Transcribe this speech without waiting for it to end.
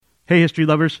Hey, history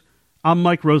lovers. I'm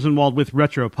Mike Rosenwald with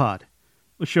Retropod,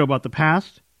 a show about the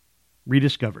past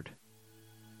rediscovered.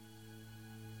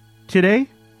 Today,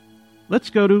 let's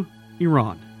go to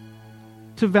Iran,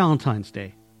 to Valentine's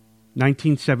Day,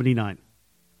 1979.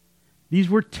 These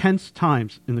were tense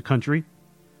times in the country.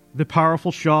 The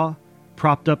powerful Shah,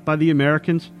 propped up by the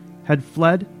Americans, had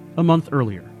fled a month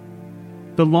earlier.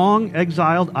 The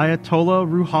long-exiled Ayatollah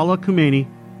Ruhollah Khomeini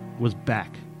was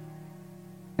back.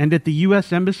 And at the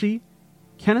U.S. Embassy,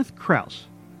 Kenneth Kraus,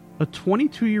 a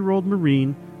 22-year-old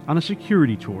Marine on a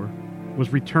security tour,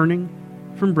 was returning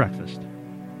from breakfast.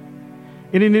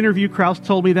 In an interview, Kraus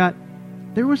told me that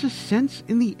there was a sense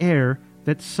in the air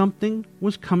that something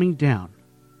was coming down.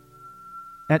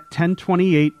 At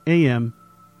 10:28 a.m.,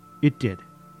 it did.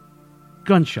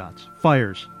 Gunshots,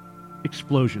 fires,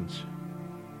 explosions.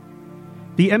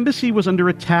 The embassy was under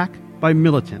attack by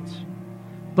militants.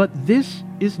 But this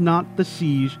is not the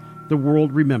siege the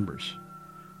world remembers.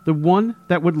 The one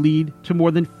that would lead to more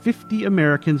than 50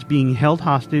 Americans being held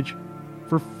hostage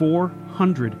for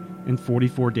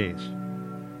 444 days.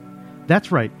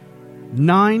 That's right,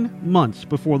 9 months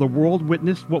before the world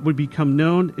witnessed what would become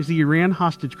known as the Iran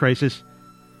hostage crisis,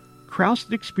 Kraus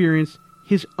had experienced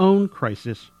his own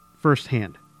crisis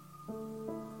firsthand.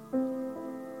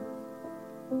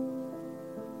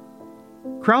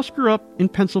 Kraus grew up in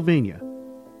Pennsylvania,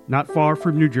 not far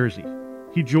from New Jersey.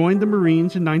 He joined the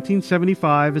Marines in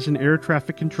 1975 as an air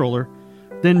traffic controller,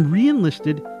 then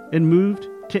re-enlisted and moved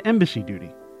to embassy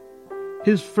duty.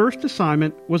 His first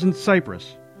assignment was in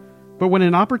Cyprus, but when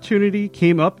an opportunity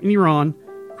came up in Iran,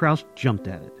 Kraus jumped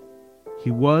at it.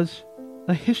 He was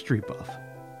a history buff.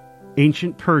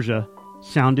 Ancient Persia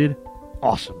sounded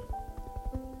awesome.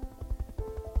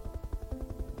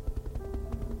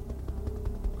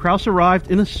 Kraus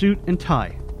arrived in a suit and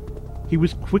tie. He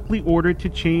was quickly ordered to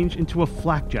change into a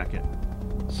flak jacket.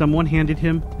 Someone handed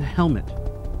him a helmet.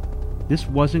 This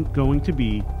wasn't going to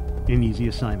be an easy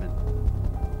assignment.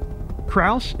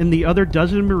 Kraus and the other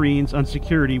dozen Marines on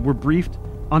security were briefed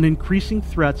on increasing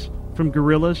threats from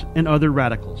guerrillas and other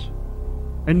radicals.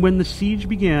 And when the siege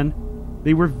began,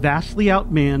 they were vastly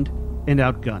outmanned and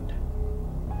outgunned.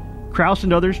 Kraus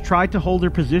and others tried to hold their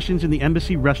positions in the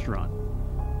embassy restaurant.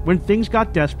 When things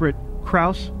got desperate,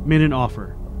 Kraus made an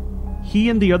offer.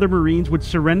 He and the other Marines would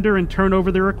surrender and turn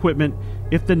over their equipment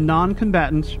if the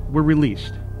non-combatants were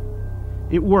released.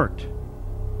 It worked.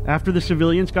 After the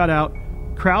civilians got out,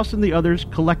 Kraus and the others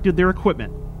collected their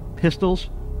equipment,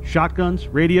 pistols, shotguns,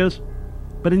 radios,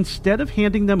 but instead of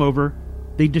handing them over,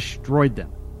 they destroyed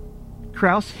them.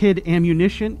 Kraus hid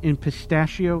ammunition in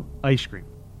pistachio ice cream.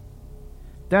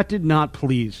 That did not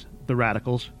please the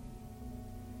radicals.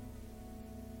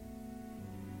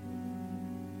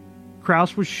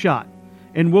 Kraus was shot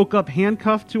and woke up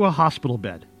handcuffed to a hospital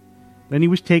bed. Then he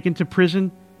was taken to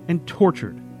prison and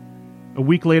tortured. A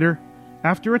week later,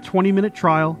 after a 20-minute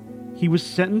trial, he was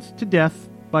sentenced to death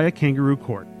by a kangaroo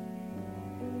court.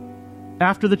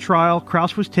 After the trial,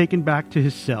 Kraus was taken back to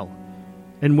his cell,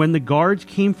 and when the guards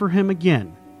came for him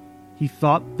again, he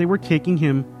thought they were taking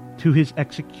him to his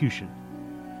execution.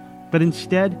 But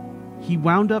instead, he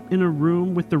wound up in a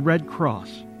room with the Red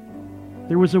Cross.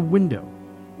 There was a window,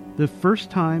 the first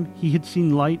time he had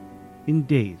seen light in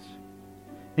days.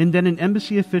 And then an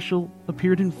embassy official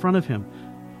appeared in front of him,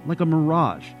 like a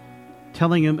mirage,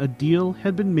 telling him a deal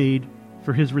had been made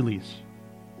for his release.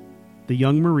 The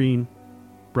young Marine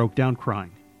broke down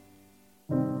crying.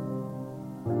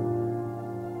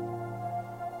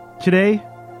 Today,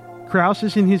 Kraus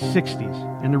is in his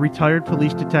 60s and a retired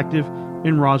police detective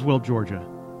in Roswell, Georgia.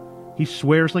 He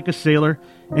swears like a sailor,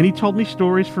 and he told me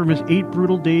stories from his 8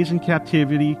 brutal days in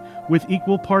captivity with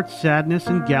equal parts sadness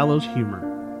and gallows humor.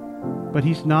 But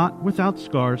he's not without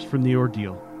scars from the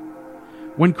ordeal.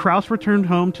 When Kraus returned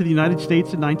home to the United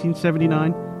States in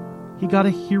 1979, he got a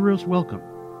hero's welcome.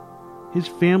 His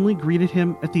family greeted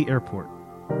him at the airport,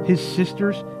 his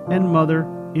sisters and mother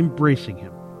embracing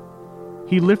him.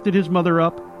 He lifted his mother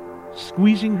up,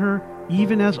 squeezing her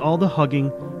even as all the hugging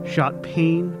shot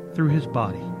pain through his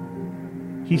body.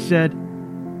 He said,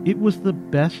 "It was the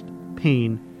best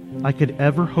pain I could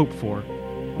ever hope for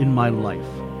in my life."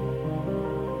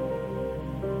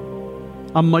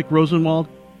 I'm Mike Rosenwald.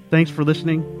 Thanks for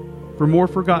listening. For more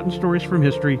forgotten stories from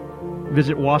history,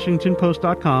 visit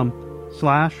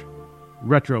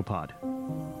WashingtonPost.com/Retropod.